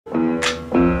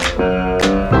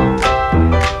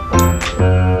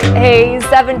Hey,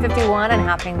 7:51 and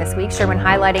happening this week. Sherman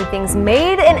highlighting things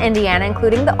made in Indiana,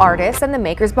 including the artists and the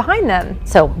makers behind them.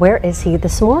 So where is he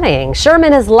this morning?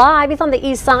 Sherman is live. He's on the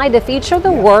east side to feature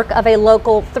the work of a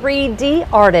local 3D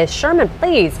artist. Sherman,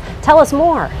 please tell us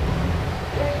more.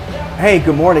 Hey,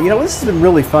 good morning. You know, this has been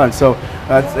really fun. So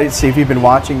let's see if you've been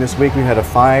watching this week. We've had a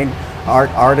fine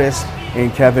artist in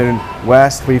Kevin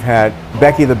West. We've had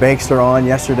Becky the Bakester on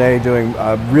yesterday doing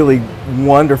really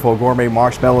wonderful gourmet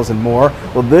marshmallows and more.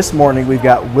 Well, this morning we've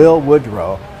got Will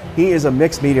Woodrow. He is a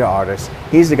mixed media artist.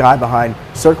 He's the guy behind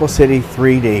Circle City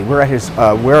 3D. We're at his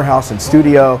warehouse and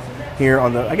studio here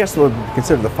on the, I guess we'll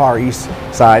consider the far east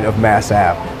side of Mass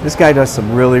Ave. This guy does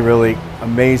some really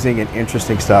amazing and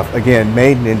interesting stuff. Again,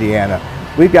 made in Indiana.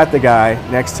 We've got the guy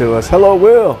next to us. Hello,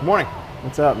 Will. Good morning.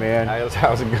 What's up, man?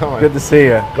 How's it going? Good to see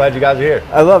you. Glad you guys are here.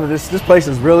 I love it. This place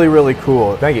is really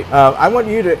cool. Thank you. I want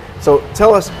you to, so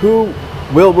tell us who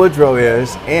Will Woodrow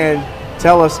is and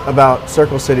tell us about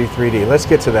Circle City 3D. Let's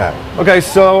get to that. Okay,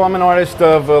 so I'm an artist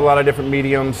of a lot of different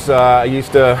mediums. I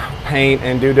used to paint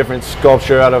and do different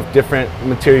sculpture out of different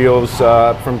materials,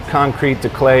 from concrete to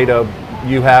clay to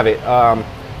you have it.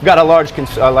 Got a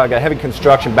like a heavy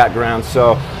construction background,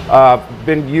 so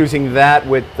been using that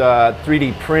with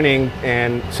 3D printing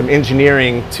and some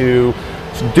engineering to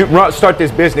start this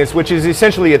business, which is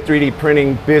essentially a 3D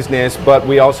printing business, but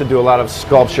we also do a lot of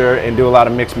sculpture and do a lot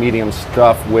of mixed medium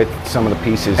stuff with some of the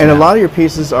pieces. And a lot of your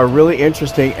pieces are really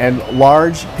interesting and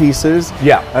large pieces.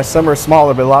 Yeah. Some are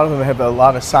smaller, but a lot of them have a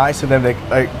lot of size to them.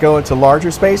 They go into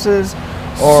larger spaces.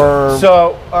 Or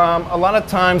so a lot of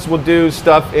times we'll do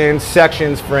stuff in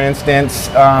sections, for instance.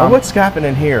 What's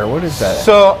happening here? What is that?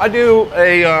 So I do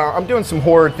I'm doing some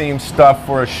horror themed stuff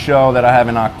for a show that I have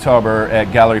in October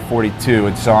at Gallery 42.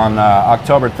 It's on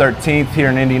October 13th here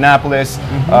in Indianapolis.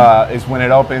 Is when it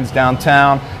opens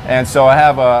downtown. And so I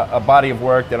have a body of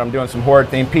work that I'm doing some horror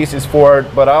themed pieces for,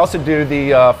 but I also do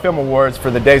the film awards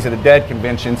for the Days of the Dead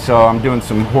convention, so I'm doing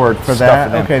some horror stuff for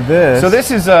them. Okay, So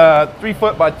this is a 3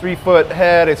 foot by 3 foot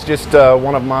head. It's just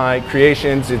one of my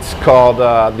creations. It's called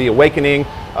The Awakening. It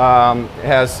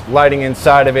has lighting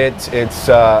inside of it. It's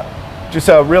just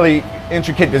a really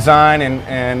intricate design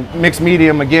and mixed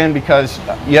medium again, because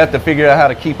you have to figure out how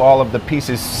to keep all of the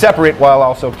pieces separate while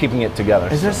also keeping it together.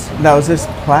 Is this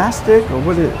plastic or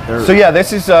what is it? So yeah,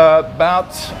 this is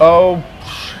about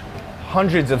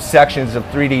hundreds of sections of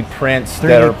 3D prints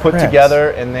that are put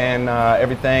together, and then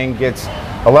everything gets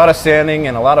a lot of sanding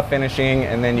and a lot of finishing,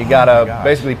 and then you gotta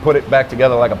basically put it back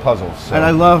together like a puzzle. So. And I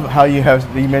love how you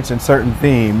mentioned certain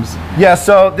themes. Yeah,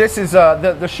 so this is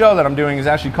the show that I'm doing is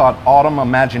actually called Autumn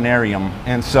Imaginarium,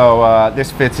 and so this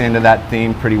fits into that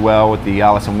theme pretty well with the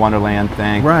Alice in Wonderland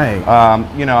thing. Right.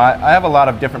 You know, I have a lot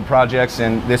of different projects,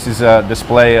 and this is a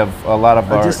display of a lot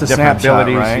of our different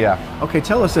abilities. Right? Yeah. Okay,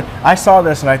 tell us. I saw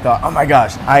this and I thought, oh my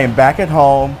gosh, I am back at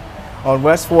home on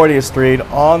West 40th Street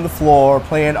on the floor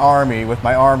playing Army with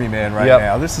my Army men right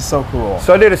now. This is so cool.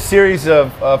 So I did a series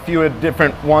of a few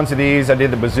different ones of these. I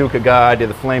did the bazooka guy, I did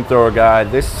the flamethrower guy.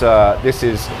 This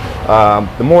is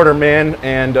the mortar men,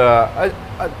 and I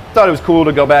thought it was cool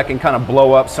to go back and kind of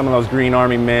blow up some of those Green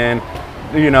Army men.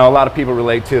 You know, a lot of people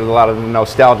relate to a lot of the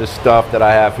nostalgia stuff that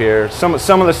I have here. Some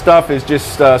of the stuff is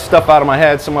just stuff out of my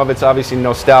head. Some of it's obviously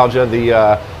nostalgia.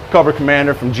 The Cobra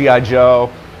Commander from G.I.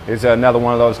 Joe is another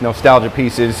one of those nostalgia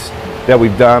pieces that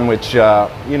we've done, which,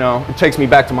 you know, it takes me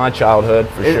back to my childhood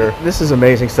for sure. This is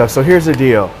amazing stuff. So here's the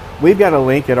deal. We've got a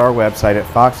link at our website at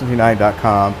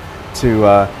fox59.com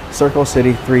to Circle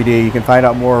City 3D. You can find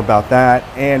out more about that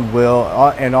and Will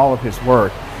and all of his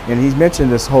work. And he's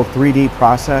mentioned this whole 3D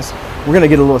process. We're going to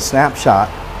get a little snapshot.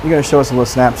 You're going to show us a little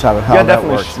snapshot of how that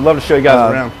works. Love to show you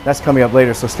guys around. That's coming up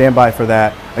later, so stand by for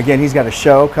that. Again, he's got a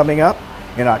show coming up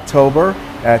in October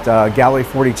at Gallery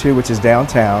 42, which is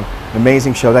downtown. An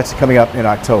amazing show. That's coming up in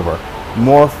October.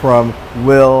 More from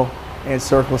Will and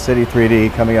Circle City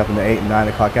 3D coming up in the 8 and 9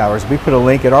 o'clock hours. We put a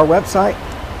link at our website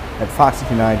at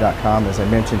fox59.com, as I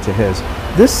mentioned, to his.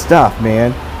 This stuff,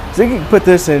 man, so you can put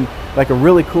this in like a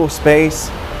really cool space,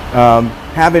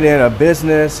 have it in a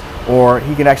business, or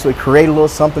he can actually create a little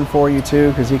something for you too,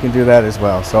 because he can do that as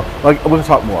well. So we'll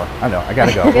talk more. I know, I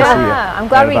gotta go. Yeah, we'll see you I'm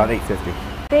glad at about 8:50.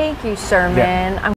 Thank you, Sherman. Yeah.